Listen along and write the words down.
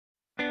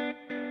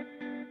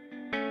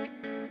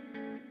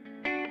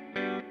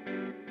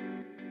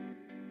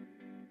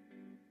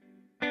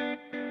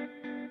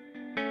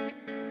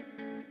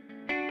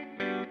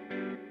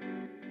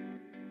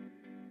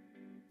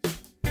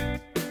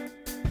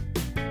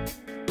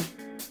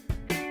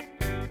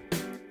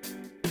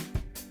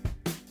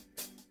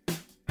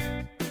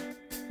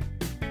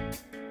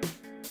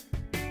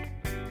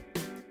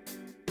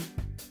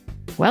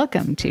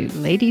Welcome to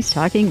Ladies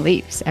Talking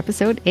Leafs,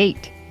 episode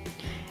 8.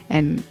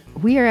 And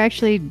we are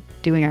actually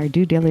doing our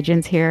due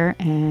diligence here.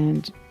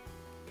 And,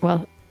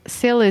 well,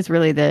 Sil is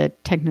really the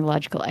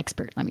technological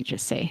expert, let me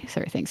just say,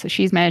 sort of thing. So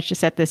she's managed to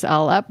set this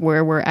all up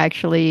where we're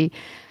actually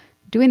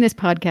doing this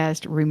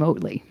podcast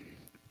remotely.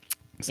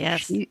 So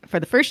yes. For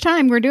the first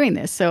time, we're doing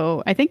this.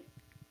 So I think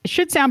it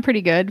should sound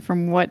pretty good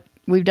from what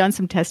we've done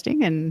some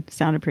testing and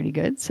sounded pretty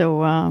good.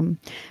 So,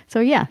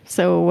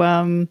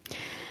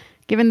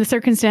 given the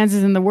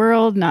circumstances in the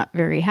world, not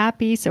very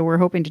happy. So we're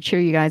hoping to cheer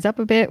you guys up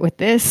a bit with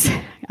this.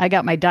 I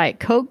got my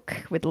Diet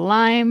Coke with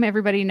lime.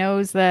 Everybody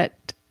knows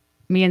that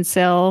me and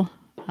Sil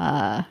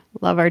love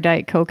our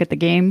Diet Coke at the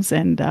games.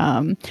 And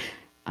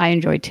I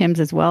enjoy Tim's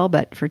as well.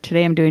 But for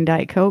today, I'm doing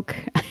Diet Coke.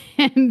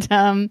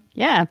 And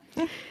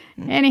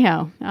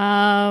anyhow,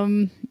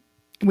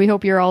 we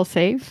hope you're all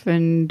safe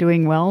and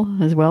doing well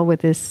as well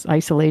with this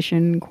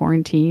isolation,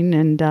 quarantine.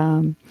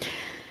 And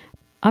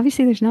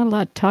obviously, there's not a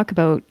lot to talk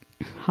about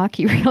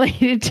hockey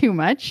related too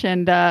much,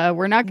 and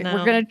we're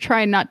going to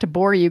try not to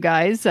bore you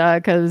guys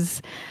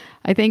because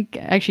I think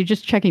actually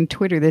just checking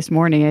Twitter this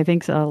morning, I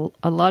think a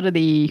lot of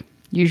the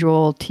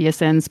usual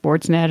TSN,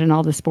 Sportsnet, and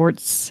all the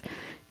sports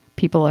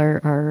people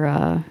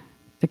are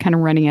they're kind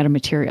of running out of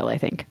material, I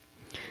think.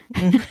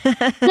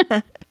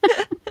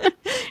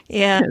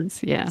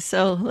 Yeah.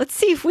 So let's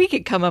see if we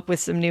could come up with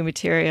some new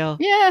material.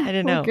 Yeah, I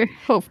don't know. Okay.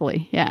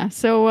 Hopefully, yeah.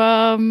 So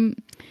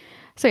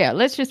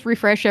let's just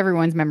refresh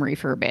everyone's memory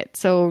for a bit.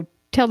 So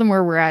tell them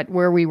where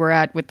we were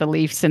at with the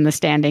Leafs in the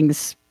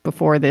standings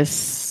before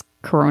this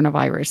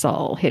coronavirus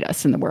all hit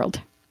us in the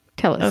world.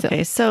 Tell us.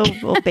 Okay, so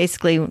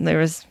basically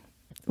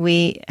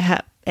we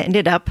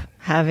ended up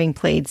having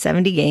played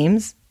 70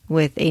 games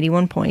with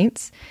 81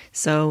 points.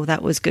 So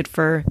that was good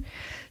for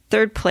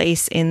third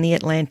place in the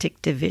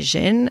Atlantic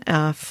Division.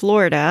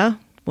 Florida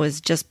was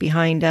just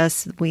behind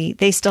us.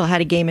 They still had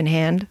a game in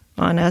hand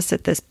on us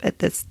at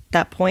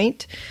that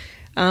point.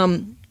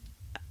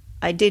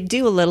 I did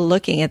do a little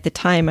looking at the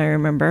time, I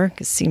remember,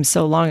 because it seems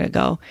so long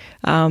ago,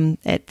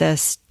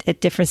 at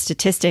different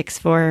statistics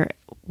for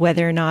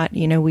whether or not,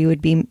 we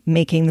would be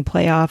making the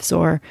playoffs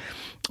or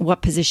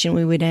what position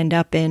we would end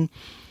up in.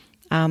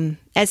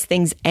 As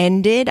things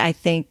ended, I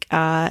think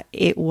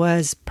it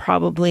was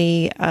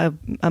probably a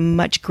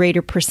much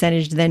greater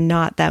percentage than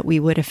not that we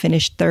would have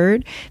finished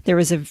third. There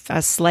was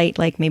a slight,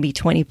 like maybe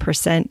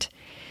 20%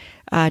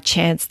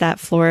 chance that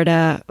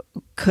Florida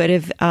could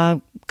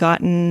have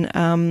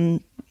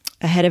gotten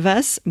ahead of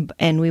us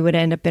and we would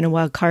end up in a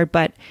wild card.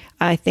 But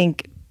I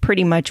think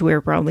pretty much we're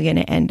probably going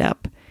to end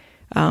up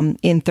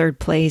in third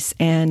place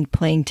and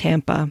playing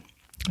Tampa.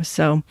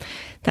 So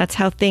that's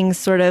how things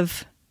sort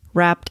of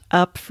wrapped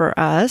up for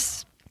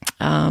us.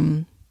 We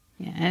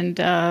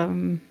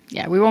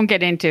won't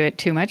get into it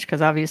too much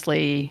because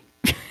obviously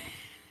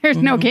there's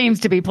no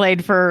games to be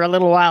played for a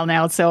little while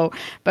now. So,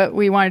 but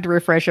we wanted to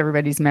refresh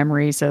everybody's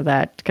memory so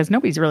that, because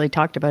nobody's really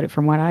talked about it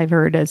from what I've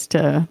heard as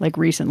to like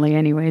recently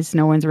anyways,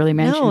 no one's really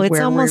mentioned. No, it's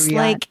almost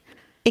like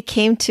it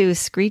came to a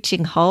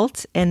screeching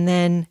halt and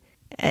then,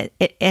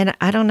 and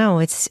I don't know,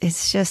 it's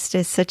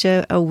such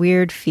a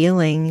weird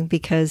feeling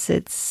because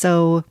it's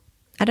so,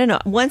 I don't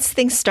know, once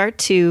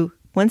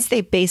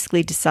they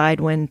basically decide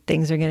when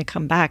things are going to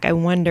come back, I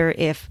wonder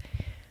if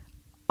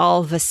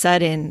all of a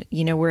sudden,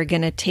 we're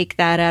going to take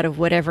that out of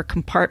whatever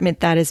compartment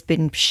that has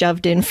been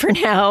shoved in for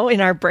now in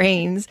our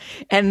brains,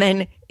 and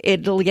then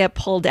it'll get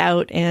pulled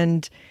out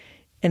and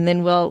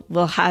then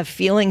we'll have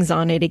feelings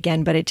on it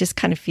again. But it just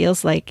kind of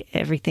feels like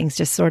everything's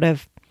just sort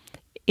of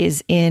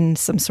is in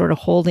some sort of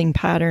holding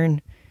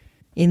pattern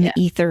in the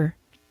ether.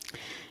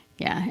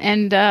 Yeah.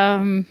 And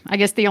I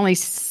guess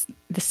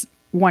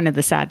one of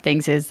the sad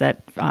things is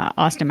that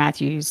Austin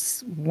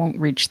Matthews won't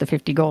reach the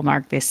 50-goal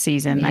mark this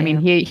season. Yeah. I mean,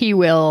 he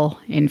will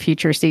in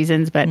future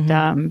seasons, but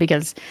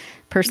because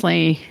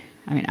personally,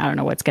 I mean, I don't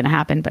know what's going to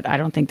happen, but I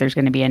don't think there's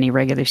going to be any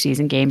regular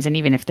season games. And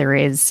even if there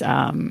is,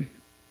 and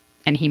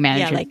he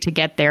manages to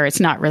get there, it's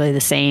not really the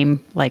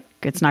same. Like,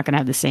 it's not going to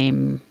have the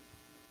same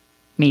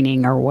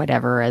meaning or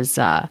whatever as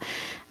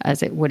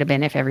it would have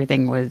been if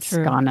everything was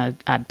gone as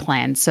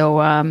planned. So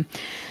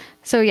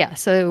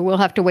we'll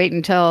have to wait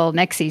until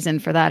next season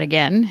for that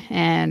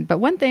again. But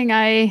one thing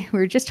we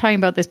were just talking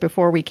about this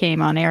before we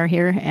came on air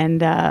here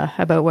and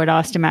about what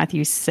Austin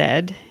Matthews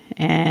said.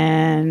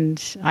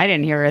 And I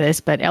didn't hear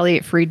this, but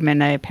Elliot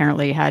Friedman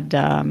apparently had,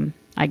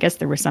 I guess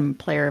there was some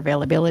player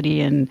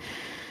availability and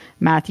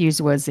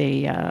Matthews was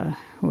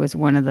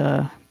one of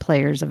the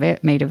players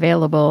made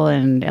available.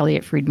 And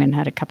Elliot Friedman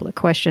had a couple of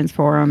questions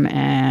for him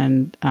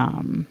and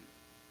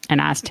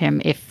asked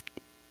him if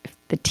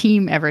he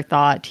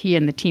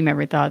and the team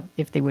ever thought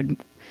if they would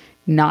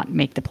not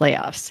make the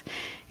playoffs.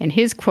 And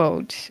his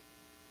quote,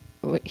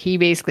 he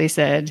basically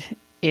said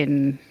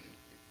in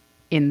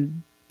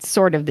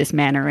sort of this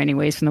manner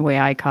anyways, from the way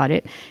I caught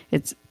it,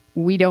 it's,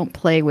 "We don't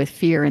play with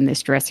fear in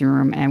this dressing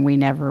room and we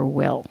never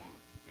will."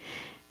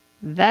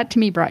 That to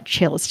me brought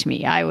chills to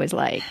me. I was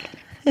like,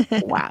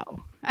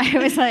 wow. I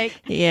was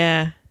like,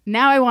 yeah.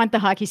 now I want the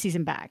hockey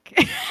season back.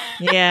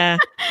 Yeah.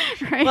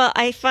 Right? Well,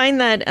 I find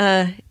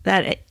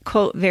that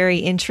quote very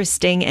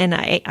interesting, and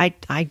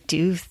I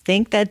do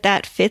think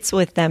that fits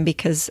with them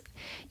because,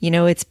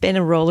 it's been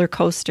a roller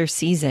coaster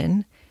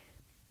season.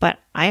 But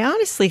I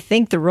honestly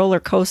think the roller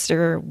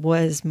coaster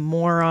was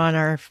more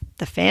on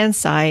the fan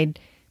side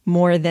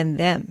more than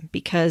them,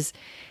 because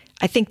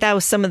I think that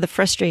was some of the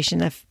frustration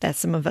that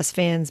some of us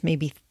fans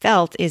maybe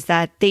felt, is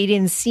that they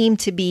didn't seem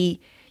to be,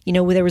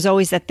 there was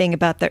always that thing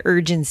about the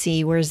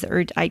urgency, whereas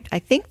I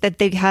think that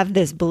they have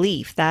this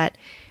belief that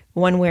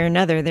one way or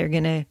another they're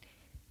going to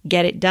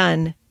get it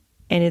done,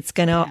 and it's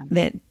going to,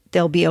 that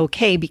they'll be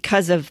okay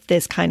because of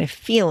this kind of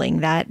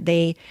feeling that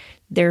they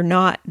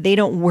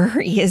don't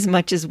worry as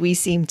much as we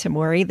seem to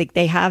worry. Like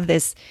they have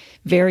this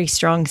very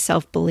strong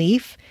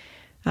self-belief.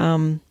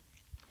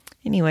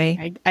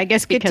 Anyway, I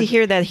guess good to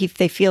hear that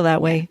they feel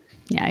that way.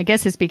 Yeah, I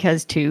guess it's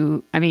because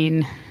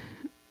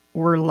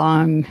we're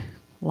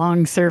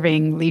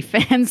long-serving Leaf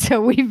fans,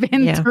 so we've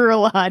been through a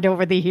lot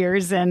over the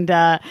years,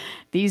 and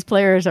these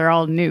players are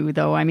all new,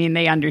 though. I mean,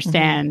 they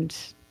understand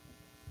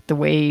the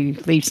way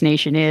Leafs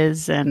Nation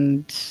is,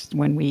 and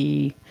when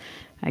we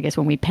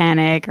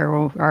panic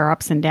or our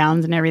ups and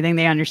downs and everything,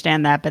 they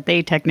understand that, but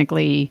they've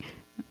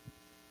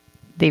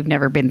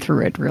never been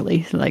through it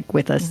really, like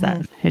with us.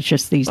 That it's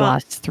just these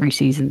last 3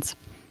 seasons.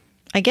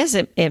 I guess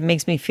it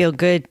makes me feel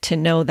good to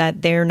know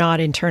that they're not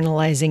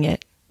internalizing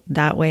it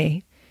that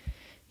way,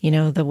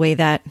 the way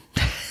that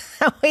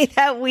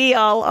we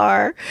all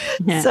are.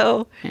 Yeah.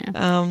 So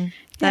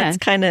that's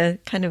kind of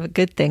a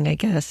good thing, I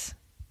guess.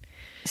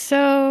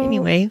 So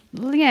anyway,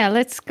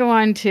 let's go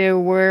on to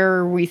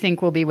where we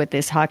think we'll be with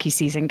this hockey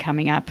season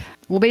coming up.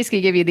 We'll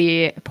basically give you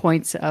the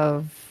points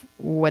of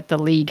what the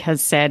league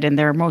has said in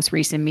their most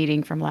recent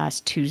meeting from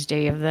last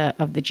Tuesday of the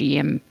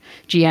GM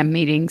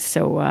meetings.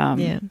 So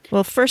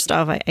well, first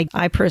off,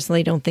 I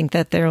personally don't think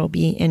that there will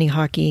be any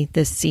hockey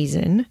this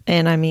season.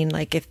 And I mean,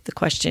 like, if the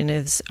question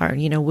is,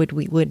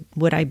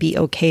 would I be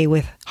okay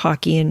with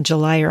hockey in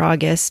July or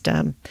August?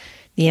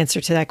 The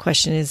answer to that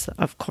question is,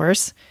 of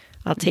course.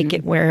 I'll take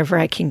it wherever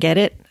I can get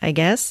it, I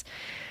guess.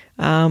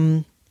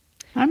 I'm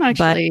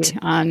actually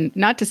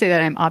not to say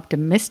that I'm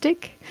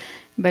optimistic,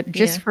 but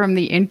just from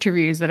the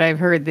interviews that I've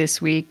heard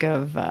this week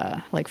of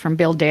from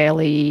Bill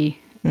Daly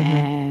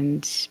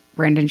and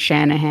Brendan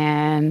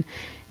Shanahan,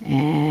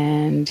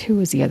 and who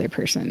was the other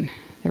person?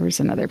 There was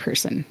another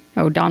person.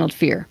 Oh, Donald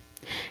Fear.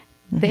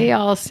 They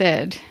all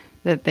said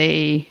that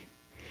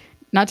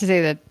not to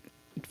say that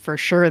for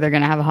sure they're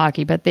going to have a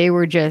hockey, but they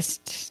were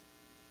just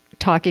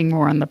talking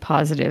more on the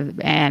positive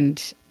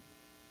and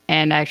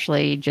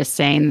actually just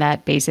saying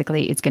that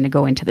basically it's going to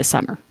go into the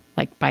summer,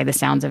 like by the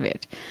sounds of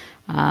it.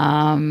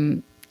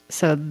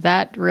 So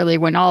that really,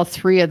 when all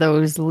 3 of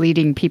those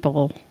leading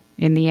people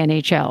in the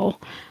NHL,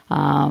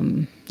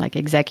 like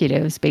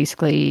executives,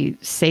 basically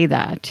say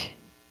that,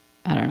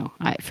 I don't know.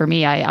 For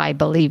me, I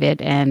believe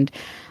it, and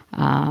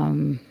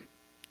whether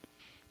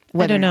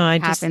I don't know.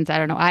 It happens, I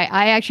don't know.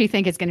 I actually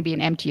think it's going to be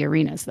in empty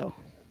arenas, though.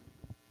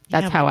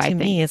 That's how I think.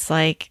 To me, it's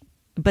like.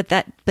 But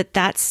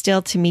that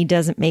still to me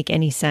doesn't make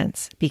any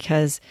sense,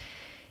 because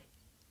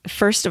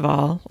first of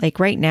all, like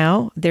right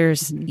now,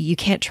 you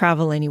can't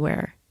travel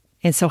anywhere.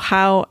 And so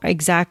how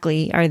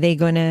exactly are they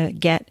going to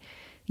get,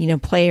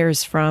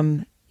 players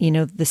from,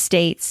 the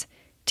States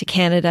to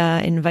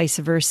Canada and vice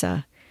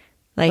versa?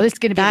 Like, it's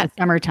going to be in the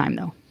summertime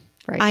though,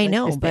 right? I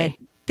know, but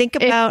think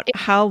about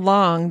how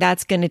long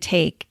that's going to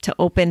take to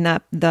open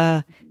up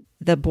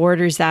the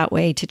borders that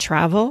way to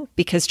travel,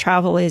 because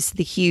travel is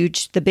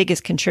the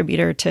biggest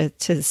contributor to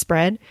the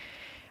spread.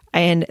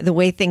 And the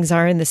way things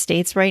are in the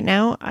States right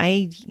now,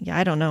 I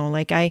don't know,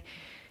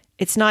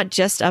 it's not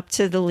just up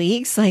to the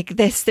leagues like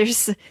this.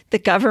 There's the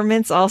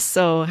governments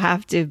also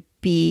have to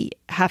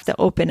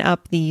open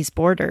up these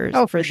borders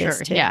for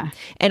this too. Yeah.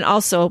 And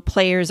also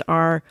players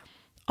are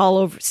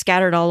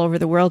scattered all over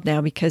the world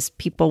now because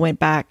people went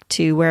back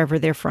to wherever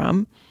they're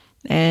from.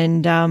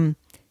 And,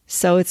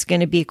 so it's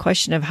going to be a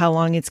question of how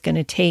long it's going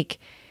to take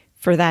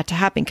for that to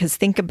happen. Because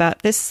think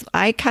about this.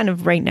 I kind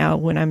of right now,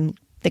 when I'm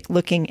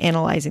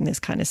analyzing this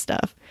kind of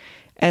stuff,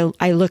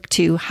 I look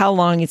to how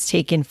long it's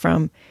taken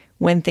from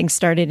when things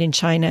started in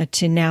China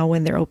to now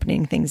when they're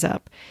opening things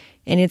up.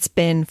 And it's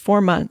been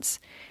 4 months.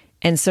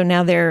 And so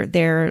now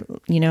they're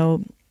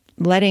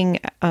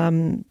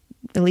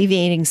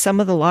alleviating some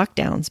of the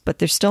lockdowns, but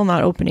they're still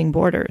not opening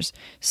borders.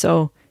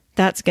 So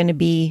that's going to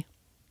be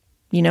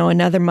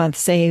another month,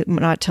 say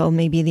not till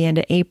maybe the end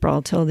of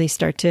April, till they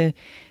start to,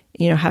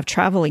 have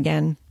travel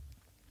again.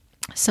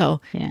 So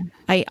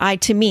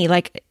to me,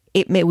 like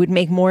it would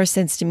make more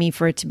sense to me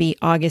for it to be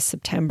August,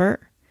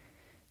 September.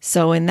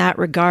 So in that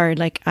regard,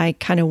 like I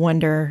kind of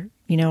wonder,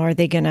 are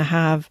they going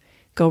to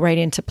go right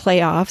into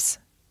playoffs,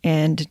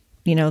 and,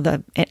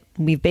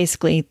 we've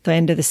basically, the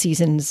end of the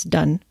season's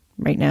done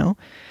right now,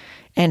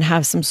 and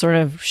have some sort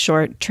of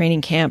short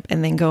training camp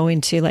and then go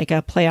into like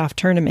a playoff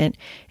tournament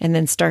and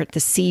then start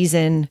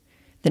the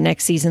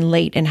next season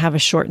late and have a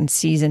shortened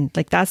season.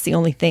 Like that's the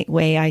only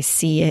way I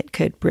see it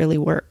could really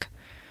work.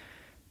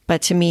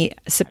 But to me,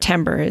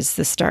 September is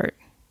the start.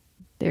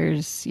 But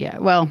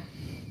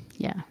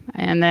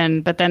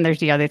then there's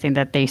the other thing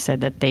that they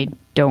said that they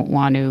don't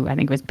want to. I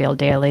think it was Bill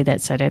Daly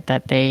that said it,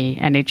 that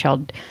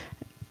NHL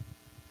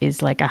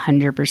is like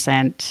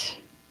 100%.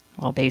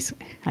 Well,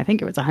 basically, I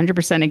think it was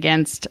 100%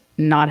 against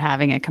not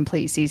having a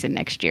complete season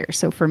next year.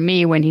 So for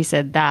me, when he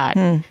said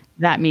that,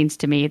 that means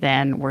to me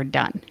then we're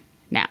done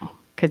now,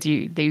 because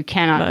you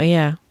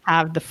cannot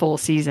have the full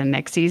season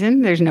next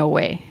season. There's no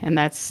way, and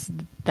that's.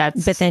 But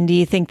then, do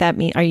you think that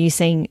are you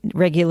saying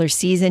regular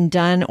season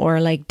done, or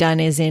like done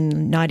as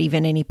in not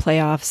even any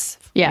playoffs?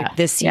 Yeah, like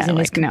this season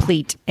is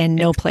complete and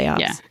no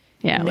playoffs.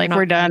 Yeah, like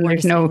we're done.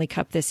 There's no Stanley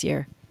Cup this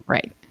year,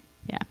 right?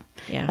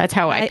 Yeah. That's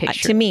how I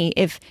picture. To me,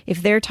 if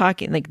they're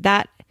talking like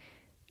that,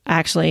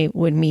 actually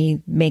would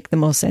make the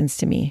most sense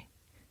to me.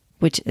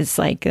 Which is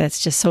like,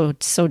 that's just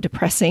so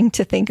depressing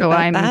to think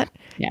about that.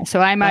 Yeah,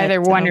 so I'm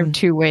either one of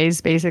two ways.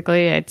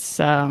 Basically, it's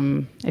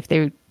if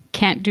they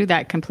can't do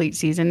that complete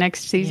season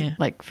next season,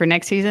 like for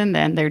next season,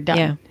 then they're done.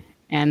 Yeah.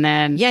 And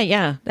then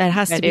that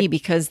has to be,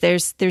 because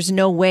there's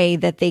no way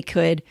that they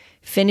could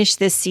finish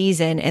this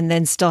season and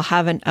then still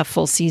have a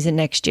full season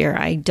next year.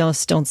 I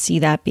just don't see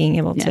that being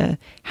able to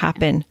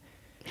happen.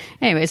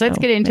 Anyways, let's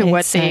get into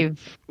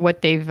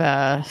what they've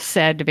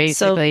said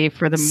basically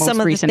for the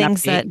most recent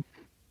update.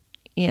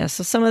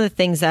 So some of the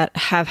things that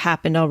have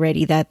happened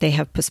already that they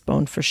have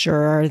postponed for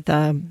sure are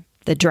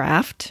the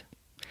draft,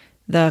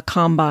 the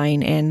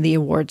combine, and the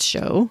awards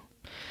show.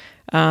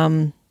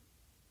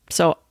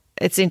 So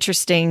it's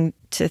interesting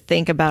to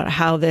think about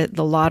how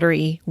the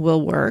lottery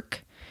will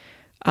work.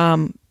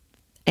 And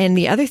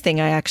the other thing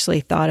I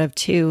actually thought of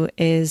too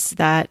is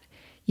that,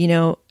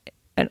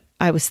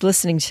 I was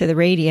listening to the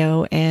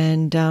radio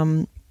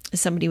and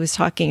somebody was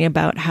talking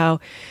about how,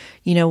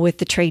 with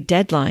the trade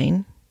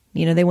deadline,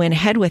 they went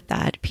ahead with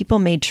that. People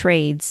made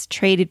trades,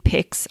 traded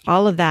picks,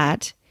 all of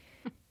that.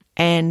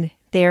 And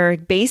they're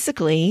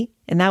basically,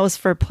 and that was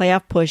for a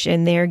playoff push,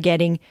 and they're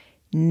getting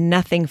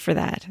nothing for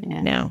that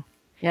now.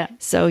 Yeah.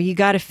 So you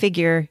got to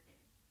figure.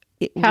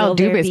 Kyle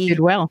Dubas did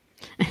well.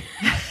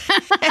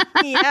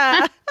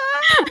 Yeah.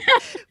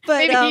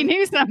 But maybe he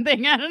knew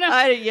something. I don't know.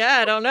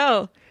 I don't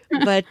know.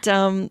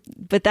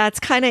 But that's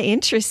kind of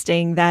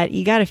interesting that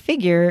you got to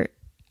figure,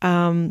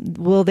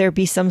 will there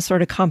be some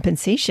sort of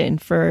compensation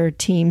for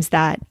teams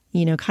that,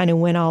 kind of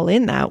went all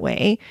in that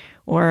way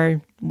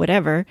or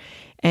whatever.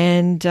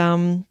 And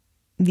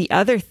the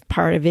other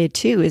part of it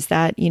too is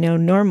that,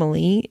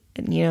 normally,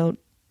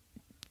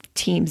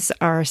 teams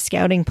are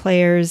scouting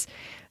players,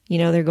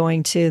 they're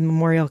going to the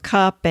Memorial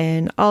Cup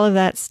and all of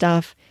that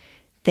stuff.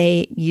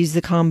 They use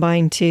the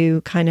combine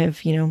to kind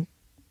of,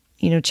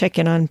 check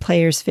in on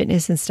players'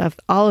 fitness and stuff.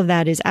 All of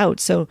that is out.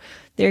 So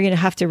they're going to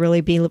have to really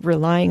be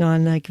relying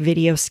on like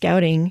video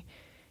scouting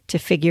to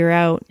figure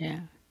out,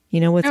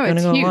 what's going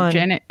to go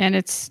on. And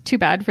it's too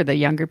bad for the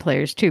younger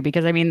players too,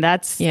 because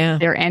that's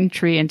their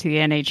entry into the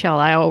NHL.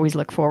 I always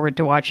look forward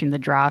to watching the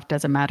draft.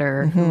 Doesn't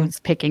matter who's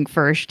picking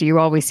first. You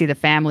always see the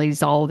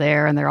families all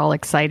there and they're all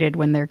excited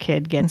when their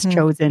kid gets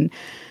chosen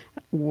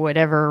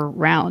whatever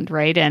round,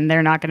 right? And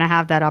they're not going to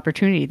have that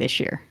opportunity this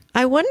year.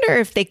 I wonder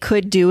if they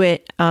could do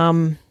it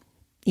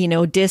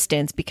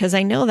distance, because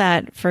I know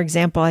that, for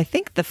example, I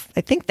think the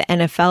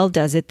NFL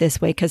does it this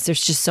way because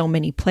there's just so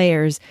many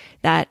players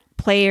that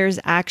players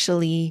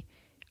actually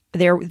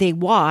they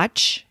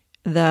watch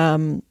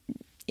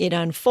it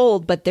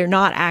unfold, but they're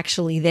not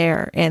actually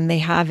there, and they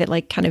have it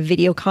like kind of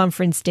video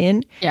conferenced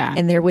in,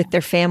 and they're with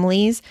their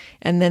families,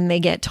 and then they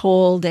get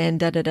told and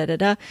da da da da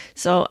da.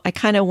 So I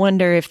kind of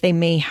wonder if they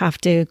may have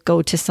to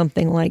go to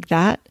something like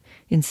that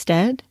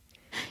instead.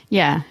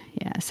 Yeah.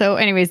 So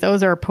anyways,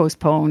 those are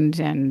postponed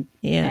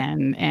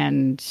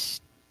and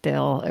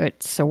still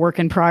it's a work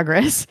in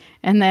progress.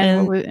 And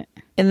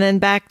then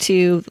back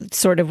to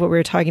sort of what we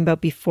were talking about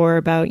before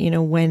about,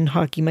 when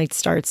hockey might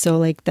start. So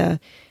like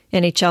the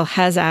NHL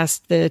has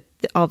asked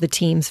all the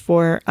teams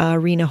for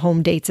arena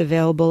home dates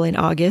available in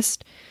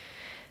August.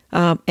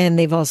 And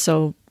they've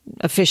also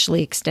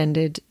officially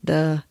extended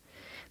the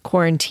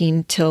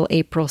quarantine till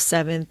April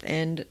 7th.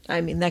 And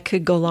I mean, that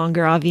could go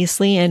longer,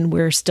 obviously. And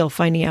we're still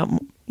finding out,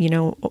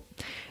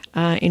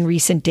 in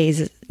recent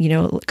days,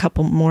 a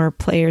couple more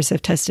players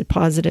have tested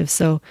positive.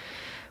 So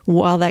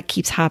while that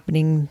keeps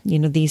happening,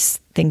 these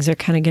things are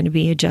kind of going to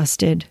be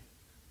adjusted.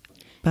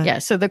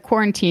 But so the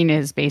quarantine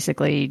is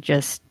basically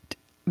just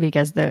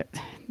because the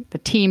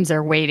teams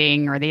are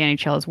waiting, or the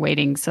NHL is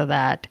waiting, so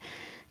that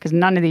because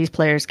none of these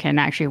players can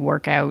actually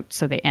work out,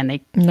 so they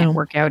can't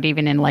work out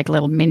even in like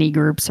little mini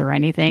groups or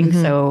anything.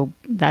 So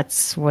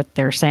that's what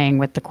they're saying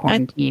with the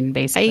quarantine.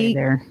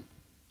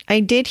 I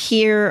did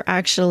hear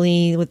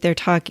actually what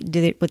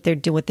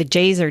the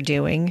Jays are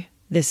doing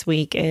this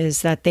week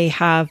is that they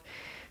have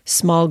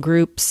small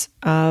groups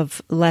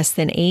of less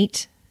than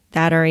 8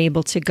 that are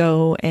able to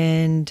go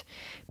and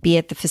be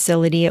at the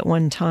facility at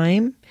one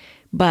time.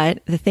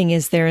 But the thing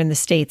is, they're in the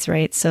States,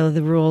 right? So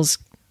the rules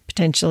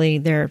potentially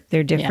they're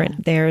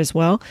different there as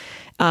well.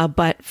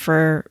 But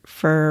for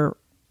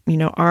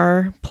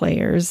our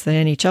players, the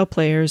NHL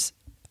players,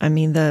 I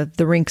mean, the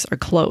rinks are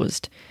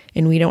closed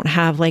and we don't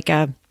have like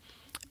a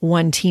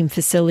one team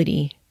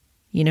facility,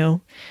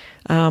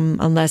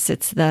 unless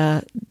it's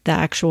the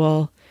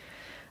actual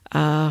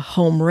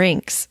home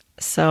rinks.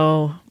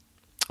 So,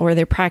 or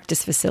their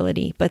practice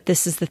facility. But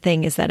this is the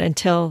thing, is that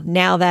until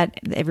now that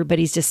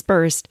everybody's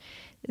dispersed,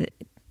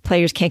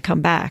 players can't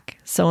come back.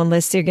 So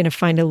unless they're going to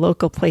find a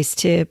local place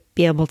to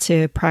be able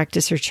to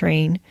practice or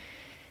train,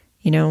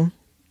 I don't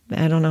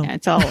know. Yeah,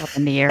 it's all up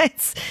in the air.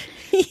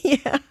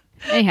 Yeah.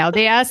 Anyhow,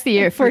 they asked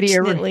they've asked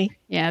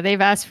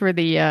for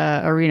the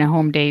arena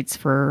home dates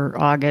for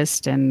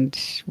August, and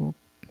we'll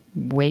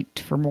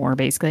wait for more,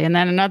 basically. And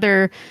then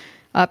another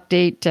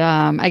update,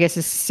 I guess,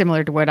 is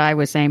similar to what I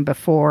was saying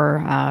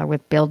before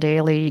with Bill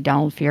Daly,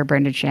 Donald Fear,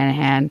 Brendan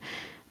Shanahan.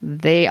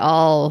 They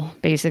all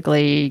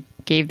basically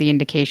gave the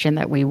indication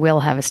that we will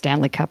have a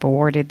Stanley Cup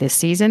awarded this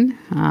season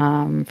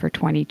for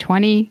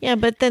 2020. Yeah,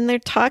 but then they're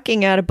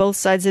talking out of both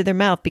sides of their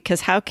mouth, because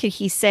how could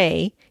he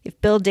say, if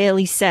Bill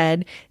Daly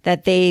said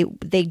that they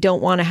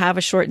don't want to have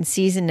a shortened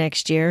season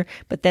next year,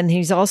 but then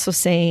he's also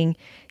saying,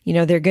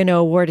 they're going to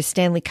award a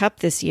Stanley Cup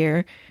this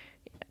year.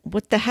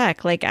 What the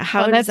heck? Like,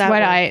 how does that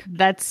work? I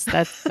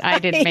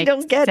didn't make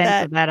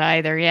sense of that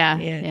either.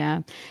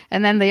 Yeah.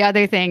 And then the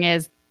other thing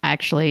is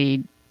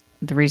actually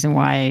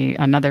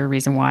another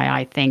reason why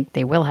I think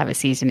they will have a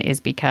season is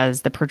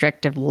because the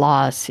projected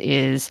loss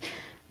is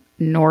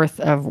north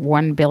of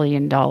 $1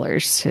 billion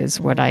is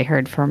what I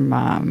heard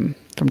from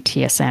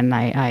TSN.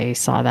 I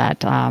saw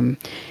that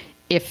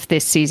if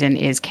this season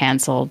is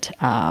canceled,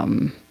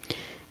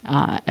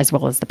 as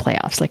well as the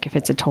playoffs, like if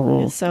it's a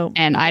total.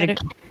 And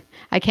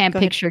I can't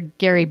picture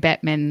Gary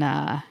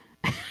Bettman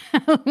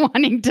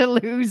wanting to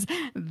lose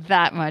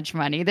that much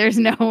money. There's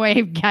no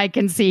way I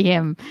can see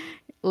him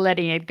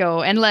letting it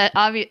go. And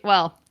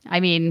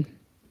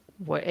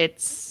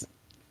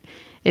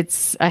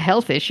it's a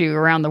health issue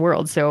around the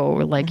world. So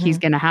like he's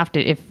going to have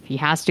to, if he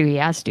has to, he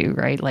has to,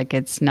 right? Like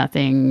it's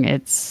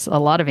a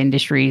lot of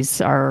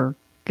industries are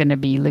going to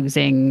be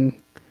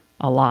losing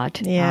a lot.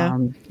 Yeah.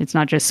 It's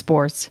not just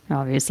sports,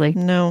 obviously.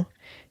 No.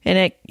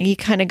 And you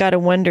kind of got to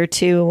wonder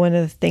too, one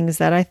of the things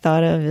that I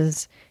thought of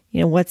is,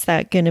 what's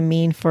that going to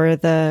mean for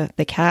the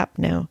cap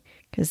now?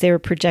 Because they were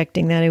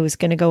projecting that it was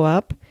going to go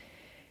up.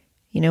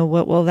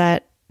 What will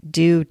that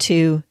do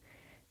to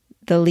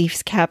the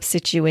Leafs cap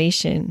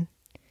situation?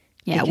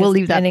 Yeah, because we'll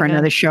leave that for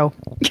another show.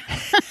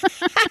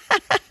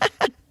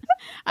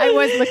 I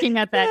was looking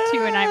at that too,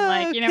 and I'm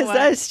like, what?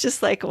 That's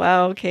just like,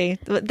 wow, okay.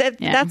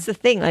 That's the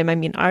thing. I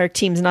mean, our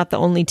team's not the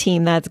only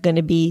team that's going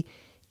to be,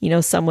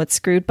 somewhat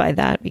screwed by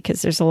that,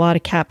 because there's a lot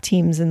of cap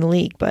teams in the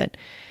league. But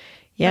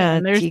yeah,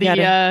 and there's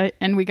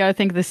and we got to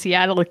think of the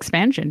Seattle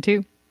expansion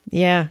too.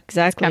 Yeah,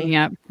 exactly. It's coming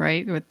up,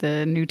 right, with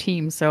the new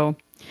team. So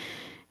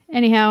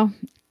anyhow,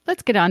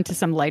 let's get on to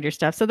some lighter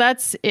stuff. So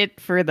that's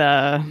it for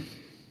the,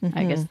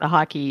 I guess, the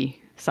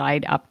hockey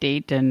side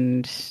update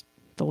and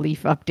the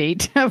Leaf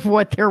update of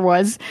what there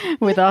was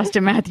with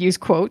Austin Matthews'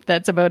 quote.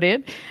 That's about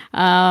it.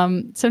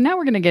 So now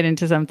we're going to get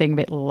into something a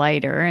bit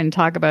lighter and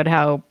talk about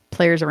how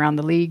players around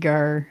the league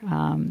are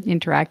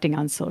interacting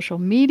on social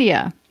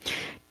media.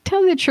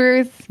 Tell the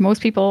truth,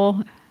 most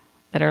people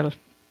that are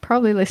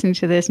probably listening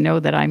to this know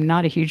that I'm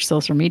not a huge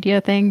social media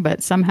thing,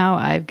 but somehow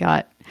I've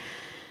got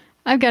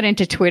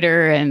into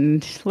Twitter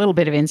and a little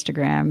bit of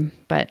Instagram.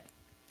 But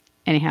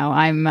anyhow,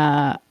 I'm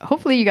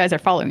hopefully you guys are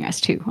following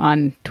us too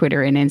on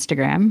Twitter and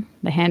Instagram.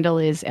 The handle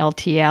is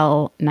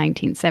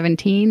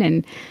LTL1917,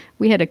 and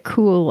we had a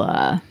cool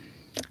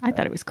I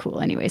thought it was cool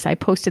anyways. I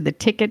posted the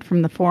ticket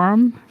from the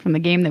Forum, from the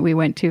game that we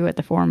went to at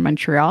the Forum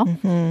Montreal.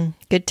 Mm-hmm.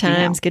 Good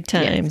times, good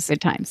times. Yes, good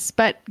times.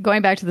 But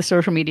going back to the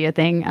social media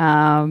thing,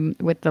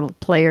 with the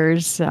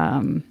players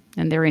and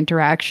their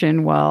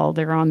interaction while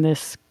they're on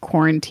this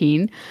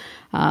quarantine,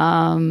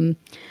 a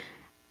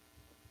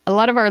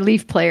lot of our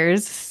Leaf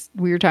players,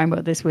 we were talking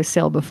about this with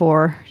Sil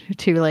before,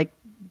 too, like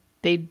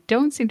they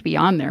don't seem to be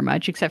on there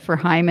much, except for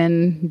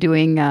Hyman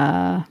doing,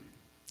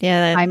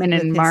 Hyman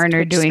and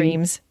Marner doing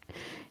streams.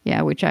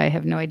 Yeah, which I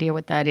have no idea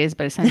what that is,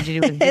 but it's something to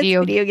do with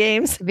video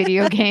games.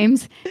 Video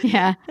games,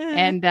 yeah.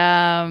 And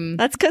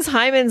that's because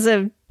Hyman's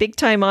a big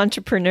time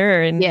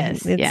entrepreneur, and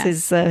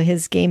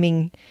his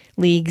gaming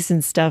leagues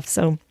and stuff.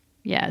 So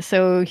yeah,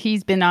 so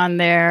he's been on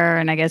there,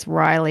 and I guess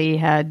Riley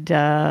had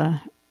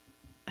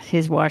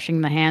his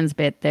washing the hands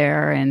bit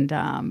there, and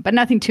but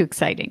nothing too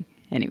exciting,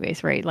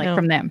 anyways, right? Like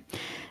from them.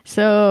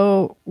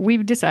 So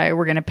we've decided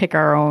we're going to pick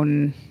our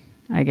own,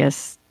 I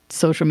guess,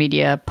 social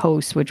media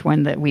posts, which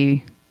one that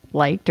we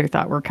liked or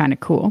thought were kind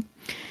of cool.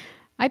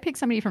 I picked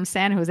somebody from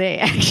San Jose,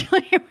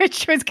 actually,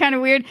 which was kind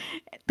of weird.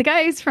 The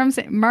guy is from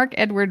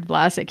Mark-Edward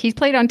Vlasic. He's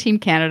played on Team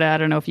Canada. I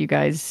don't know if you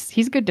guys...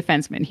 He's a good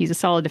defenseman. He's a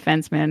solid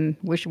defenseman.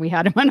 Wish we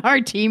had him on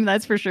our team,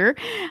 that's for sure.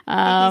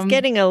 He's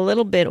getting a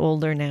little bit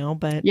older now,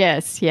 but...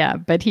 Yes, yeah.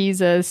 But he's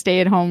a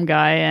stay-at-home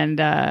guy,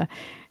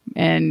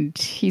 and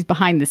he's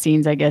behind the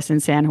scenes, I guess, in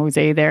San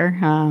Jose there.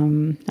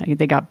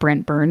 They got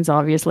Brent Burns,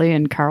 obviously,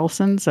 and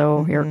Carlson,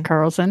 so Erik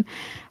Karlsson.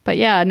 But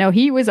yeah, no,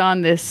 he was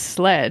on this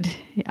sled.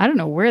 I don't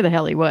know where the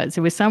hell he was.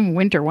 It was some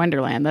winter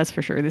wonderland, that's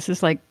for sure. This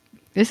is like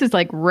this is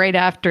like right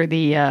after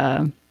the,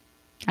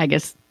 I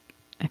guess,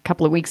 a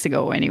couple of weeks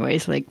ago,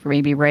 anyways, like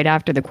maybe right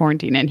after the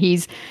quarantine, and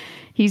he's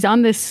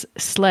on this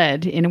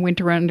sled in a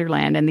winter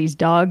wonderland, and these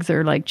dogs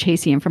are like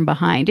chasing him from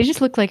behind. It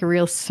just looked like a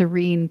real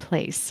serene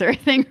place sort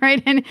of thing,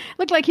 right? And it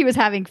looked like he was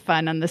having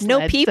fun on the sled.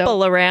 No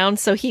people around,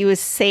 so he was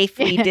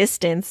safely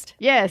distanced.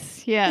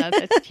 Yes, yeah.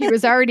 He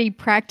was already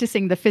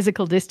practicing the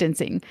physical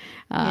distancing.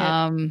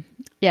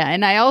 Yeah,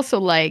 and I also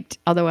liked,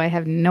 although I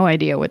have no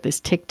idea what this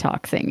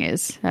TikTok thing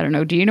is. I don't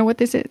know. Do you know what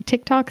this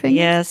TikTok thing is?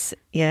 Yes.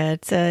 Yeah.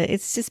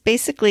 It's just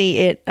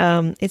basically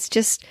it's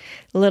just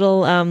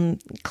little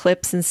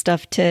clips and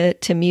stuff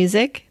to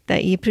music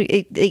that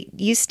it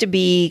used to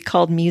be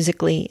called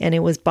Musical.ly, and it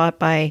was bought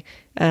by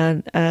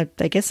I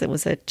guess it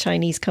was a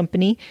Chinese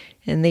company,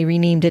 and they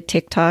renamed it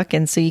TikTok,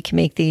 and so you can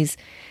make these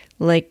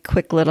like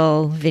quick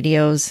little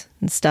videos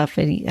and stuff.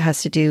 It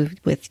has to do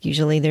with,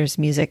 usually there's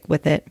music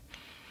with it.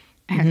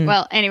 Mm-hmm.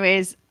 Well,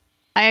 anyways,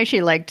 I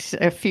actually liked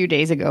a few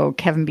days ago,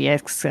 Kevin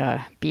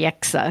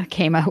Bieksa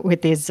came out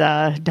with his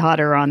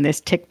daughter on this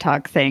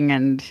TikTok thing.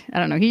 And I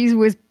don't know, he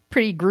was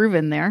pretty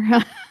grooving there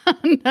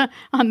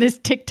on this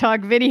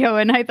TikTok video.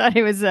 And I thought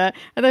it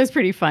was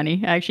pretty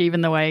funny, actually,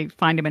 even though I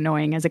find him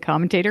annoying as a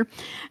commentator.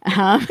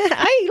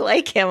 I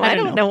like him. I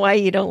don't know why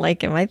you don't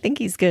like him. I think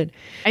he's good.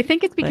 I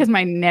think it's because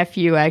my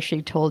nephew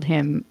actually told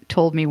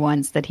me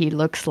once that he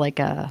looks like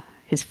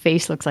his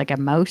face looks like a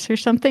mouse or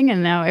something.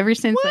 And now ever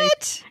since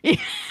What?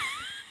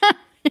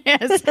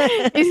 Yes.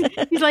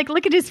 He's like,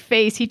 look at his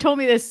face. He told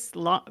me this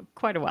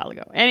quite a while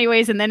ago.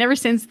 Anyways, and then ever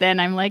since then,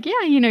 I'm like,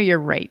 yeah, you're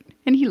right.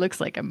 And he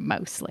looks like a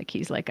mouse. Like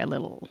he's like a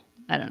little,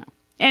 I don't know.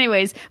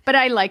 Anyways, but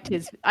I liked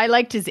his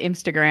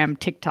Instagram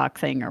TikTok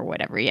thing or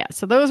whatever. Yeah.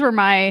 So those were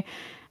my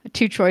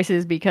two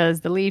choices,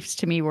 because the Leafs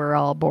to me were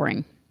all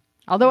boring.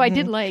 Although I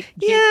did like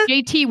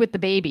JT with the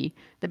baby.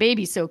 The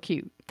baby's so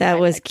cute. That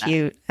was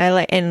cute. That. I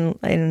like and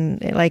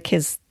I like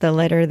the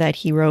letter that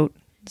he wrote.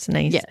 It's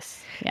nice.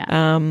 Yes.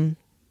 Yeah.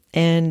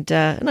 And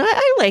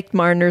I liked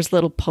Marner's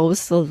little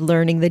post of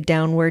learning the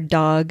downward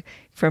dog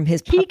from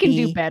his puppy. He can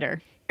do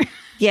better.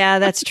 Yeah,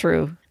 that's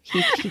true.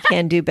 He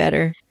can do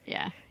better.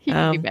 Yeah, he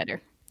can do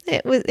better.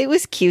 It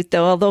was cute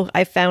though, although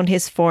I found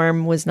his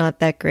form was not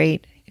that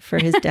great for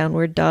his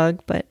downward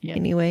dog. But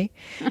anyway,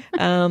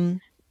 who'd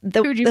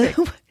you pick?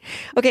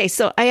 Okay,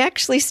 so I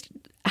actually.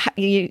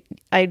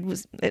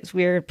 As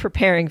we were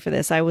preparing for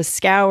this, I was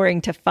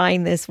scouring to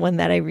find this one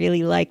that I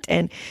really liked,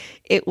 and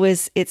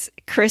it's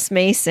Chris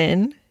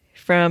Mason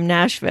from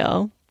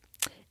Nashville,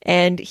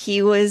 and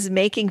he was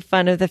making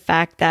fun of the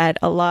fact that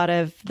a lot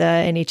of the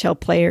NHL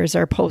players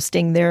are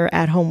posting their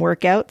at-home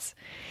workouts,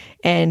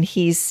 and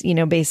he's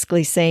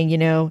basically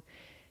saying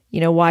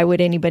why would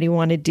anybody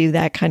want to do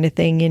that kind of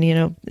thing,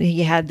 and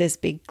he had this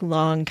big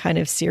long kind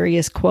of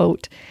serious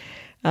quote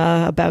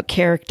about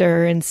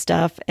character and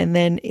stuff. And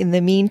then in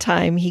the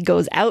meantime, he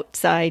goes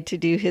outside to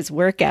do his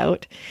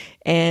workout.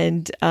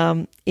 And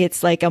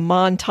it's like a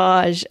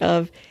montage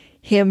of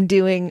him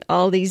doing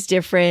all these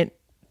different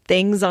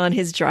things on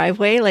his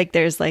driveway. Like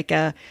there's like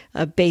a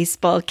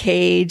baseball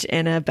cage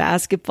and a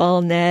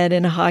basketball net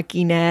and a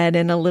hockey net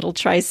and a little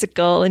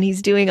tricycle. And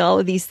he's doing all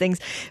of these things,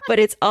 but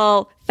it's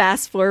all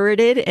fast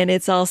forwarded, and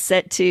it's all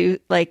set to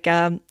like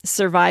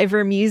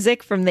Survivor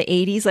music from the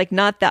 80s, like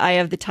not the Eye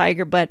of the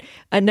Tiger, but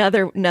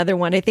another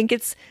one. I think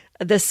it's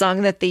the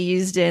song that they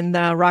used in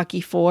the Rocky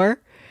IV.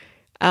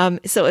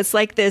 So it's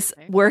like this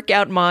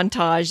workout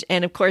montage.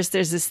 And of course,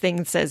 there's this thing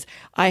that says,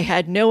 I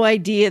had no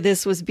idea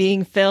this was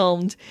being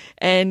filmed.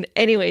 And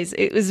anyways,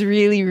 it was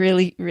really,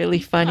 really, really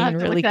funny and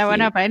really look that cute.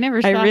 one up. I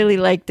never saw I really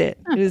liked it.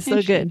 It was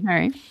so good. All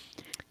right.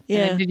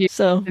 Yeah. Did you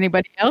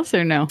anybody else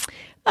or no?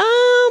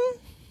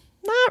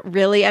 Not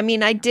really. I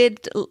mean, I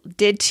did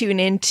tune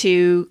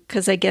into,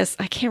 because I guess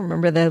I can't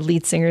remember the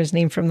lead singer's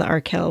name from the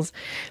Arkells,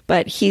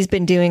 but he's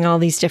been doing all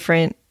these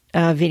different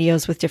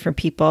videos with different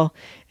people.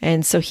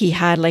 And so he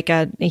had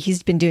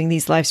he's been doing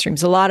these live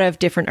streams. A lot of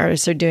different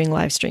artists are doing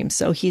live streams.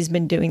 So he's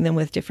been doing them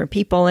with different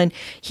people. And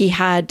he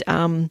had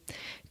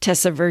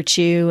Tessa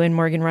Virtue and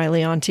Morgan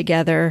Riley on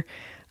together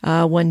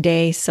one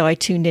day. So I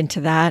tuned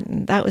into that,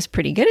 and that was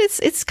pretty good.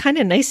 It's kind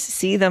of nice to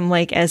see them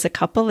like as a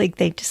couple. Like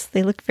they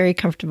look very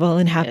comfortable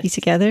and happy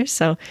together.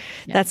 So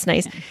that's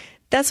nice. Yeah.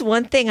 That's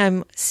one thing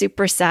I'm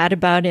super sad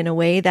about, in a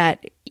way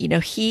that,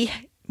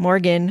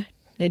 Morgan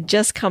had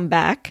just come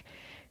back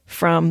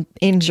from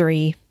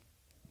injury.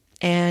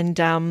 And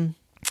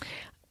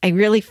I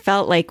really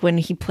felt like when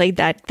he played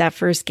that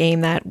first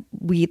game that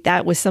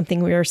was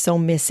something we were so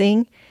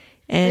missing.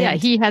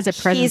 And he has a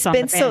presence on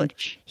the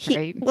bench.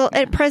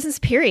 At presence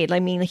period.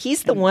 I mean,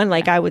 he's the one,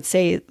 like I would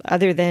say,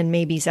 other than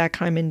maybe Zach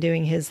Hyman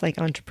doing his like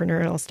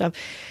entrepreneurial stuff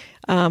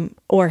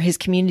or his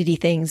community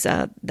things,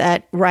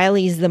 that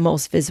Riley's the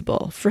most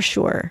visible for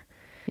sure.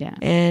 Yeah.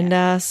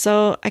 And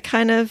so I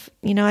kind of,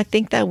 I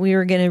think that we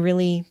were going to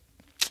really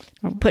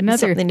put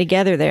something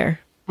together there.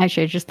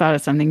 Actually, I just thought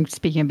of something,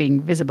 speaking of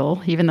being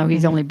visible, even though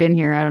he's only been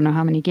here, I don't know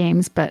how many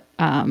games, but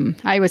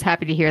I was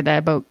happy to hear that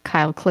about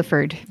Kyle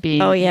Clifford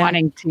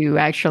wanting to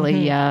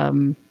actually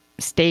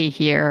stay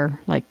here,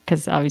 like,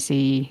 because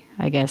obviously,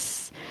 I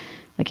guess,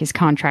 like his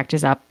contract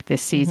is up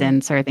this season,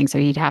 sort of thing. So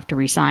he'd have to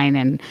resign,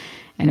 and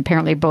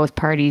apparently both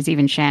parties,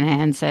 even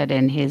Shanahan said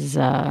in his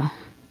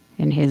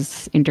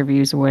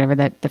interviews or whatever,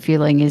 that the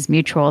feeling is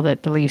mutual,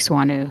 that the Leafs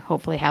want to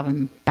hopefully have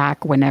him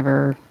back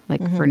whenever, like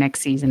for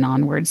next season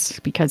onwards,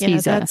 because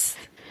he's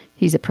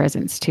a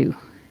presence too.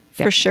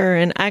 For sure.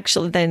 And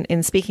actually, then,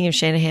 in speaking of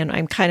Shanahan,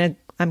 I'm kind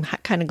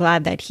of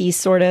glad that he's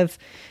sort of,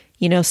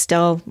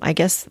 still, I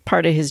guess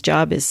part of his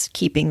job is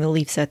keeping the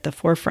Leafs at the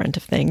forefront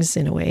of things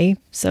in a way.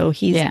 So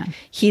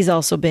he's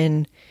also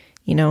been,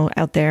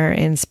 out there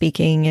and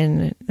speaking,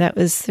 and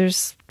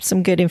there's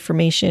some good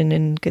information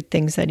and good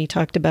things that he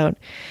talked about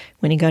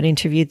when he got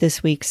interviewed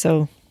this week.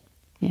 So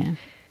yeah,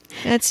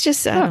 it's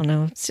just, I don't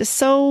know. It's just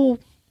so,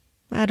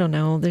 I don't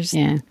know. There's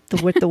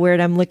the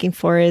word I'm looking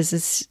for is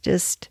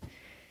just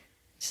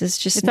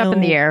up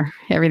in the air.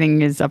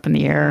 Everything is up in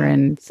the air,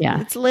 and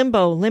it's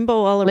limbo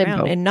all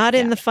around, and not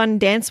in the fun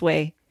dance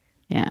way.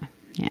 Yeah.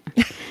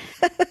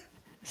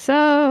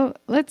 So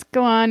let's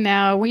go on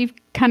now. We've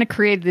kind of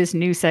created this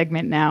new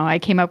segment now. I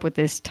came up with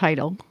this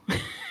title,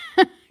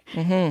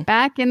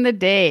 Back in the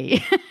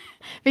Day,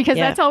 because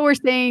that's all we're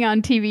seeing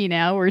on TV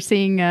now. We're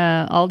seeing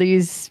all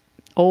these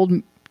old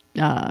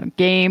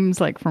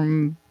games, like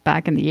from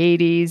back in the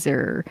 80s,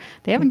 or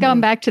they haven't gone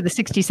back to the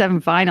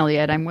 67 final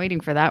yet. I'm waiting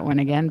for that one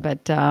again,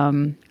 but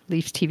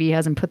Leafs TV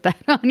hasn't put that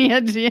on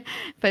yet.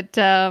 But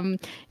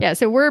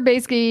so we're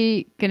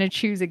basically going to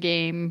choose a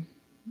game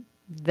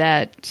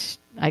that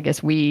I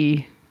guess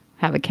we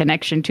have a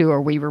connection to,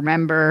 or we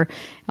remember.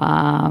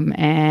 We're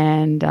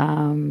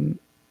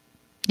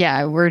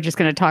just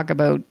going to talk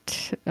about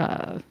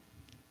the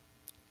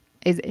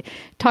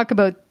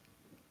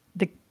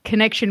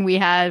connection we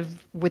have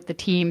with the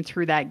team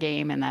through that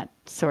game and that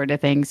sort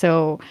of thing.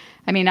 So,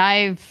 I mean,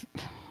 I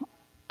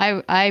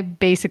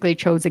basically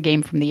chose a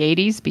game from the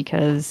 80s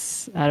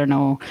because, I don't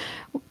know,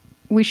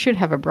 we should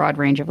have a broad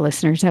range of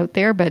listeners out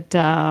there, but the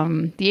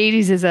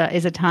 80s is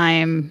a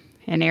time,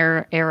 an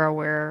era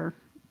where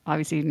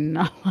obviously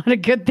not a lot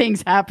of good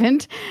things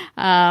happened,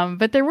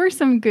 but there were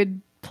some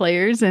good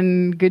players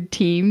and good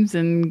teams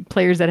and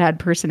players that had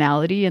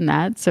personality in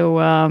that.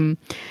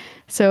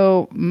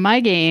 So my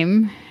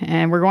game,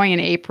 and we're going in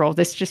April,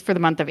 this is just for the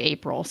month of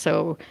April.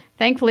 So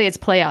thankfully it's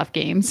playoff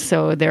games.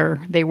 So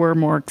they were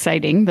more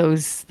exciting,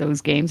 those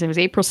games. It was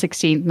April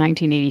 16th,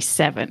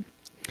 1987.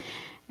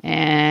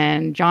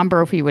 And John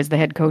Brophy was the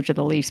head coach of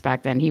the Leafs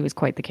back then. He was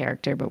quite the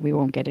character, but we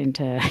won't get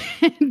into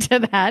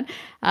that.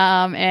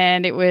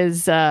 And it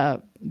was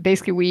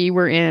basically, we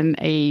were in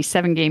a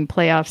 7-game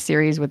playoff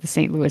series with the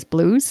St. Louis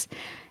Blues,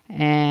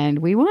 and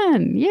we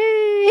won.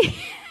 Yay!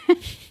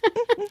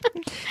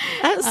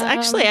 That's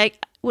actually,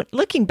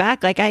 looking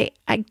back, like I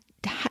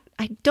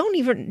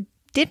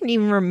didn't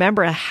even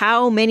remember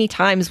how many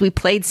times we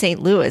played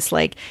St. Louis,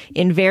 like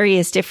in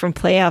various different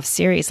playoff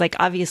series. Like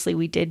obviously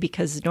we did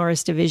because of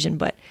Norris Division,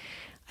 but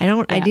I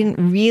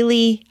hadn't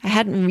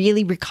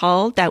really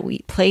recalled that we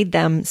played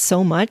them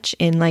so much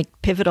in like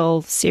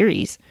pivotal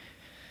series.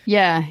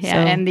 Yeah. So.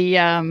 And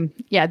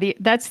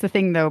that's the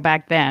thing though,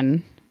 back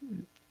then,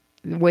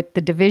 with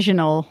the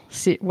divisional,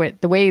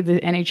 with the way the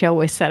NHL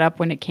was set up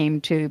when it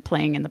came to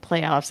playing in the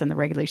playoffs and the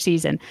regular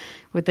season,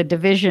 with the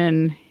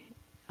division,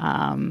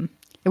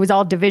 it was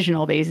all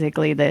divisional,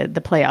 basically, the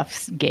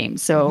playoffs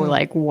games. So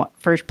like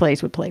first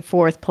place would play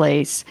fourth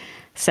place,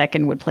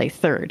 second would play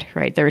third,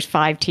 right? There's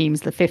 5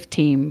 teams. The 5th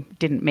team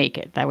didn't make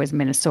it. That was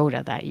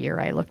Minnesota that year.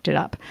 I looked it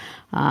up.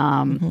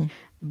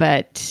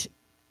 But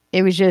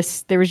there was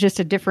just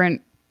a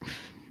different,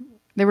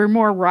 there were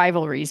more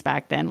rivalries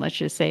back then, let's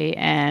just say.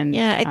 And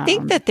I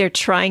think that they're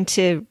trying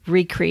to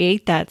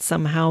recreate that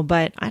somehow,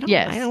 but I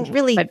don't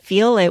really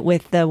feel it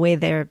with the way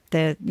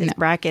this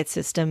bracket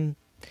system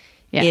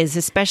is,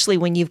 especially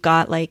when you've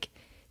got like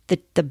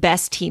the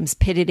best teams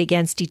pitted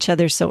against each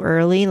other so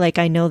early. Like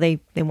I know they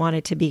want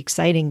it to be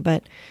exciting,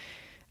 but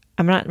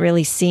I'm not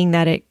really seeing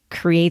that it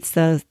creates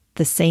the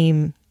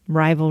same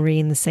rivalry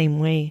in the same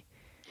way.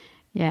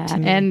 Yeah.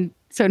 And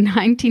so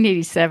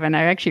 1987,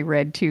 I actually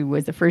read too,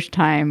 was the first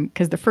time,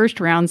 because the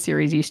first round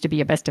series used to be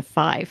a best of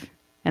 5.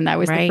 And that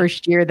was the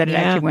first year that it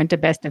actually went to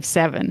best of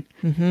 7.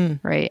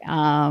 Right.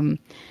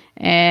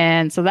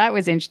 And so that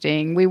was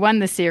interesting. We won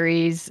the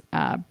series.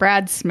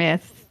 Brad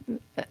Smith,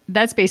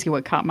 that's basically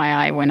what caught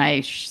my eye when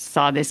I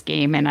saw this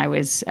game, and I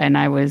was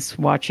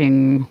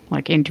watching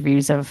like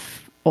interviews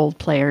of old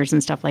players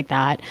and stuff like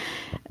that,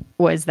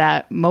 was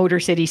that Motor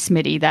City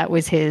Smitty. That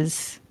was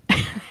his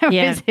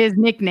was his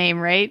nickname,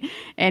 right?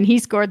 And he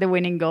scored the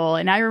winning goal.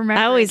 And I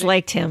always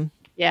liked him.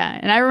 Yeah.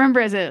 And I remember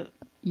as a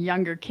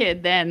younger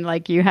kid then,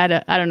 like you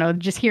had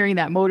just hearing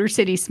that Motor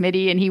City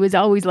Smitty, and he was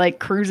always like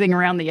cruising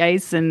around the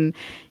ice, and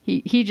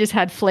he just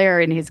had flair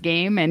in his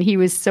game, and he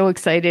was so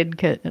excited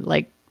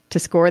to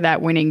score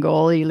that winning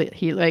goal.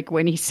 He like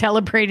when he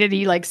celebrated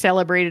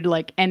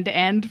like end to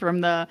end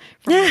from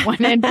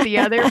one end to the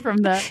other from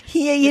the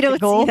you don't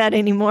see that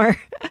anymore.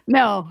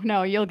 No,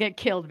 you'll get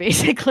killed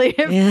basically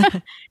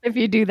if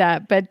you do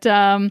that. But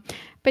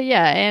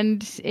yeah,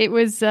 and it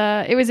was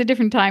a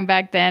different time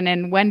back then,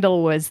 and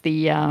Wendell was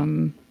the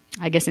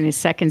I guess, in his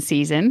second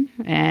season.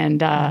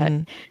 And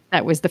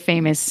that was the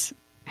famous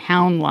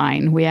Hound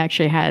line. We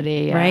actually had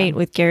a... Right,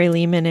 with Gary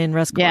Lehman and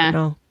Russ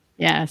Cordell.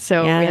 Yeah,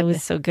 so it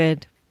was so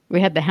good. We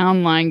had the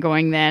Hound line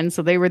going then.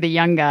 So they were the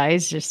young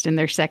guys just in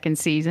their second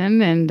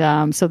season.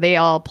 And so they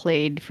all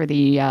played for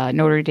the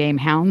Notre Dame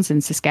Hounds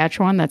in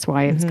Saskatchewan. That's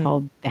why it's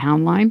called the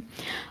Hound line.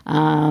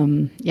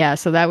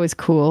 So that was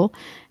cool.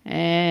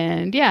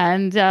 And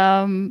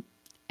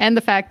and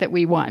the fact that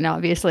we won,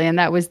 obviously. And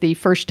that was the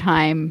first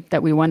time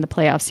that we won the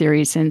playoff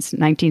series since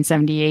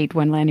 1978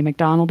 when Lanny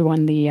McDonald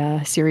won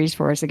the series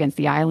for us against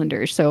the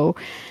Islanders. So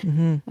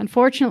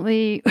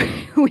unfortunately,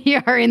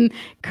 we are in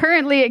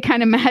currently it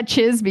kind of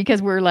matches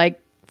because we're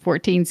like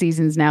 14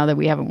 seasons now that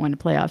we haven't won a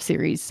playoff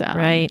series.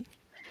 Right.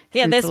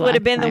 Yeah, this would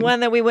have been the one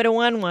that we would have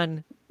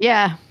won.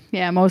 Yeah,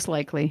 most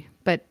likely.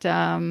 But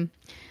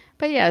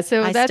yeah,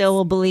 so I still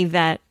will believe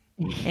that.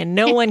 And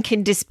no one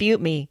can dispute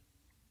me.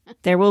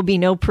 There will be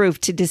no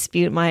proof to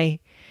dispute my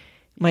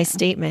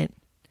statement.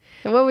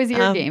 So what was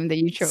your game that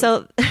you chose?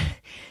 So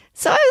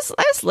I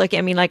was looking.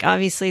 I mean, like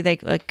obviously,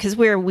 because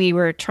we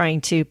were trying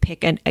to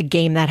pick a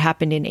game that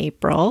happened in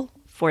April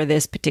for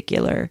this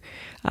particular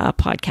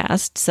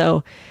podcast.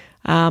 So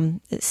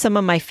some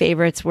of my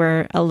favorites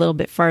were a little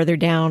bit farther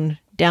down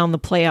the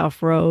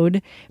playoff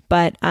road,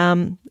 but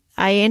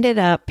I ended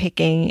up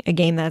picking a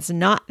game that's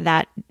not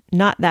that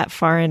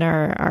far in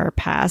our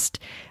past.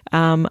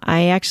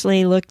 I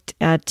actually looked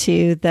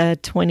to the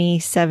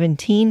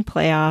 2017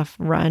 playoff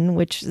run,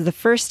 which is the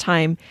first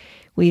time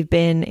we've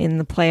been in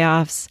the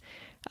playoffs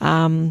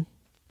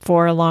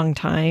for a long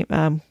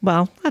time.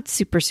 Well, not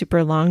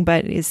super long,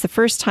 but it's the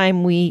first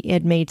time we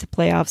had made the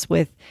playoffs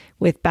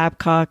with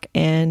Babcock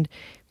and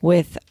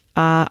with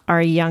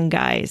our young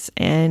guys.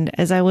 And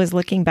as I was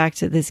looking back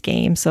to this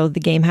game, so the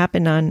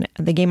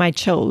game I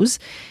chose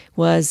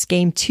was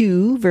game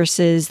 2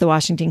 versus the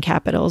Washington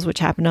Capitals, which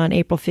happened on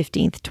April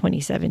 15th,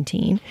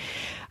 2017.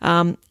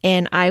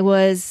 And I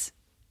was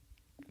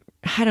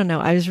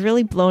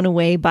really blown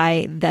away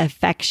by the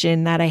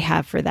affection that I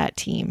have for that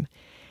team.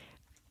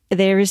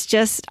 There is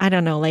just, I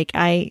don't know, like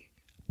I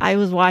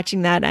was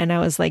watching that and I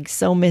was like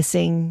so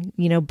missing,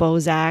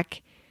 Bozak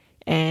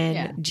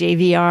and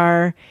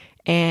JVR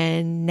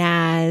and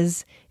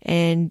Naz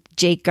and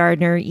Jake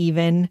Gardner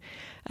even.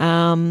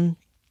 And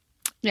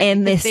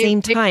the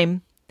same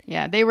time.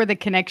 Yeah, they were the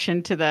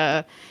connection to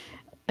the,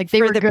 like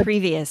they were the good,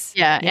 previous.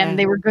 Yeah, and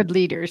they were good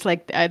leaders.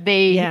 Like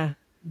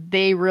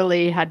they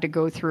really had to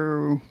go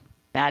through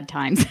bad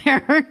times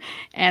there,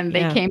 and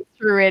they came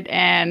through it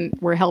and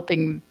were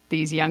helping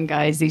these young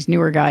guys, these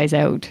newer guys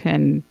out.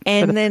 And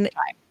then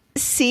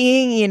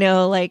seeing,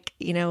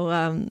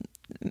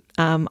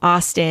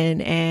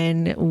 Austin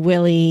and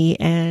Willie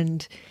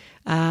and,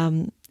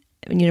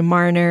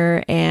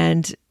 Marner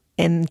and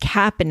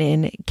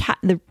Kapanen.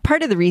 The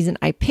part of the reason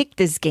I picked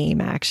this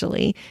game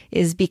actually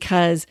is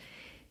because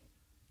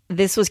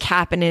this was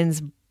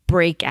Kapanen's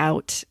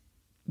breakout.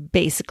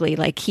 Basically,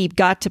 like he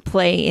got to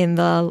play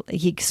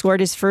he scored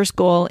his first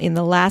goal in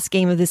the last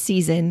game of the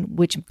season,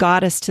 which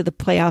got us to the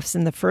playoffs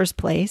in the first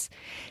place.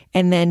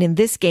 And then in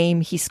this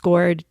game, he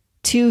scored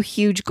 2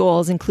 huge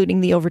goals,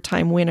 including the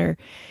overtime winner.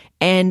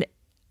 And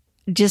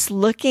just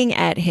looking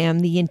at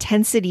him, the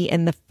intensity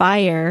and the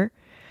fire,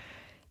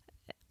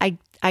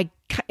 I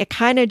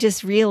kind of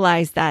just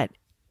realized that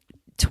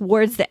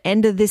towards the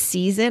end of this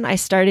season, I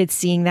started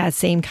seeing that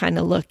same kind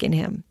of look in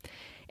him.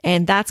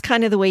 And that's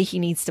kind of the way he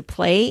needs to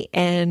play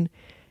and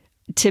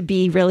to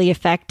be really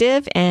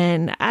effective.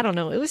 And I don't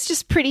know, it was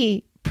just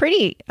pretty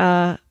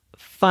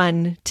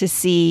fun to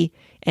see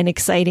and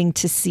exciting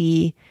to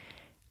see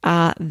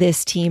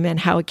this team and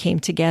how it came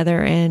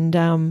together. And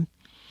and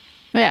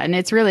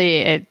it's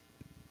really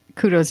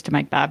kudos to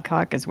Mike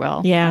Babcock as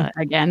well. Yeah.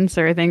 Again,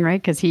 sort of thing,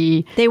 right? Because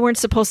they weren't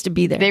supposed to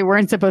be there. They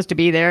weren't supposed to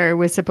be there. It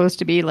was supposed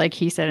to be, like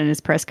he said in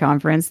his press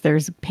conference,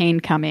 there's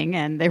pain coming,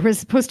 and there was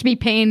supposed to be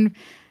pain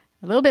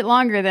a little bit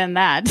longer than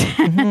that,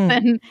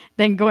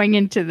 than going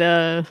into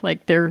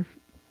their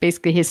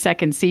basically his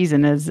second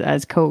season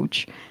as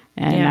coach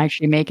and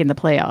actually making the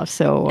playoffs.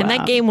 So and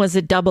that game was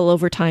a double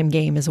overtime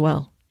game as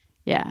well.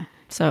 Yeah.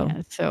 So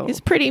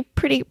it's pretty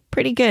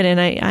good. And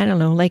I don't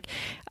know, like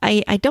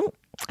I don't.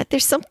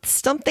 There's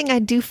something I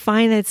do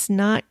find that's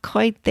not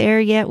quite there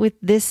yet with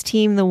this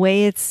team, the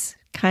way it's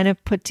kind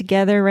of put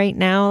together right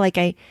now. Like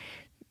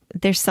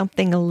there's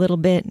something a little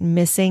bit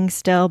missing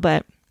still,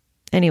 but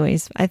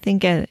anyways, I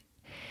think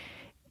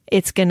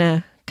it's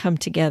gonna come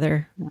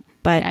together.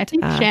 But I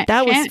think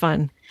that was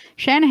fun.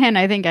 Shanahan,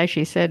 I think,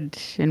 actually said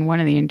in one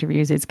of the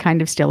interviews, it's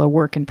kind of still a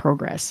work in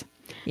progress.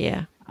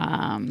 Yeah,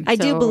 I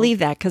do believe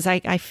that because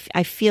I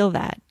feel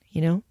that,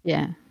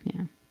 Yeah.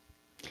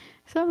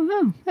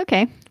 So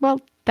okay, well,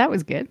 that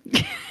was good.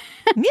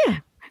 Yeah,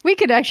 we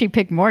could actually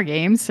pick more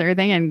games or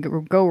thing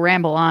and go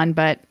ramble on,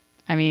 but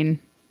I mean,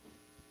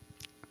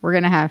 we're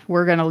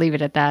gonna leave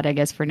it at that, I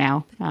guess, for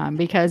now,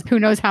 because who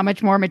knows how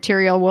much more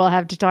material we'll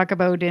have to talk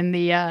about in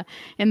the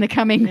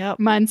coming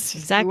months.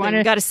 Exactly,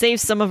 we got to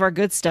save some of our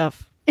good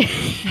stuff.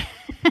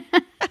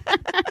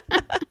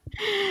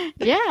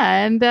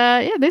 Yeah, and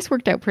this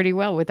worked out pretty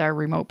well with our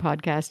remote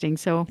podcasting.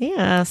 So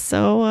Yeah,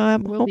 so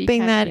I'm we'll be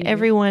hoping that catching you.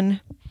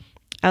 everyone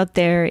out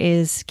there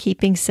is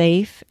keeping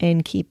safe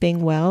and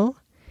keeping well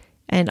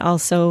and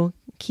also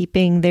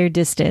keeping their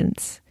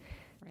distance.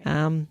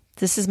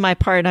 This is my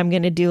part. I'm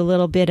going to do a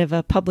little bit of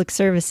a public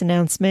service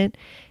announcement.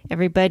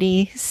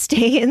 Everybody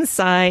stay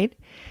inside.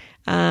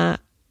 I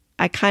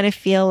kind of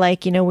feel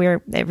like,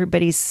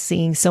 everybody's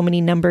seeing so many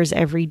numbers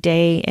every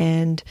day,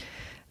 and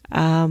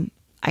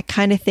I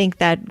kind of think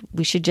that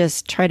we should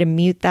just try to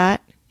mute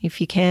that if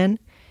you can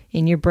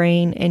in your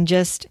brain and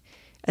just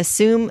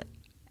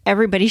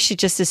everybody should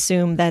just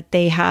assume that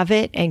they have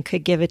it and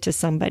could give it to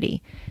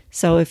somebody.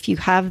 So if you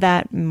have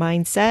that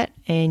mindset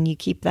and you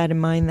keep that in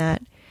mind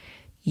that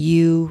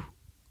you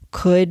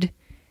could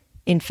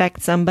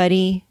infect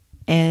somebody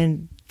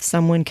and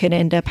someone could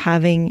end up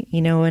having,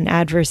 an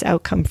adverse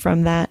outcome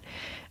from that,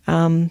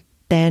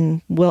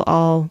 then we'll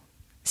all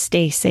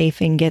stay safe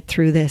and get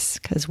through this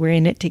because we're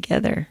in it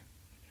together.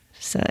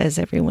 So as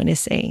everyone is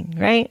saying,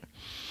 right?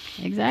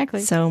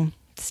 Exactly. So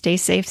stay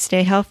safe,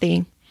 stay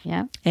healthy.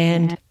 Yeah.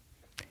 And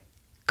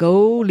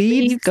go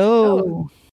Leafs, go.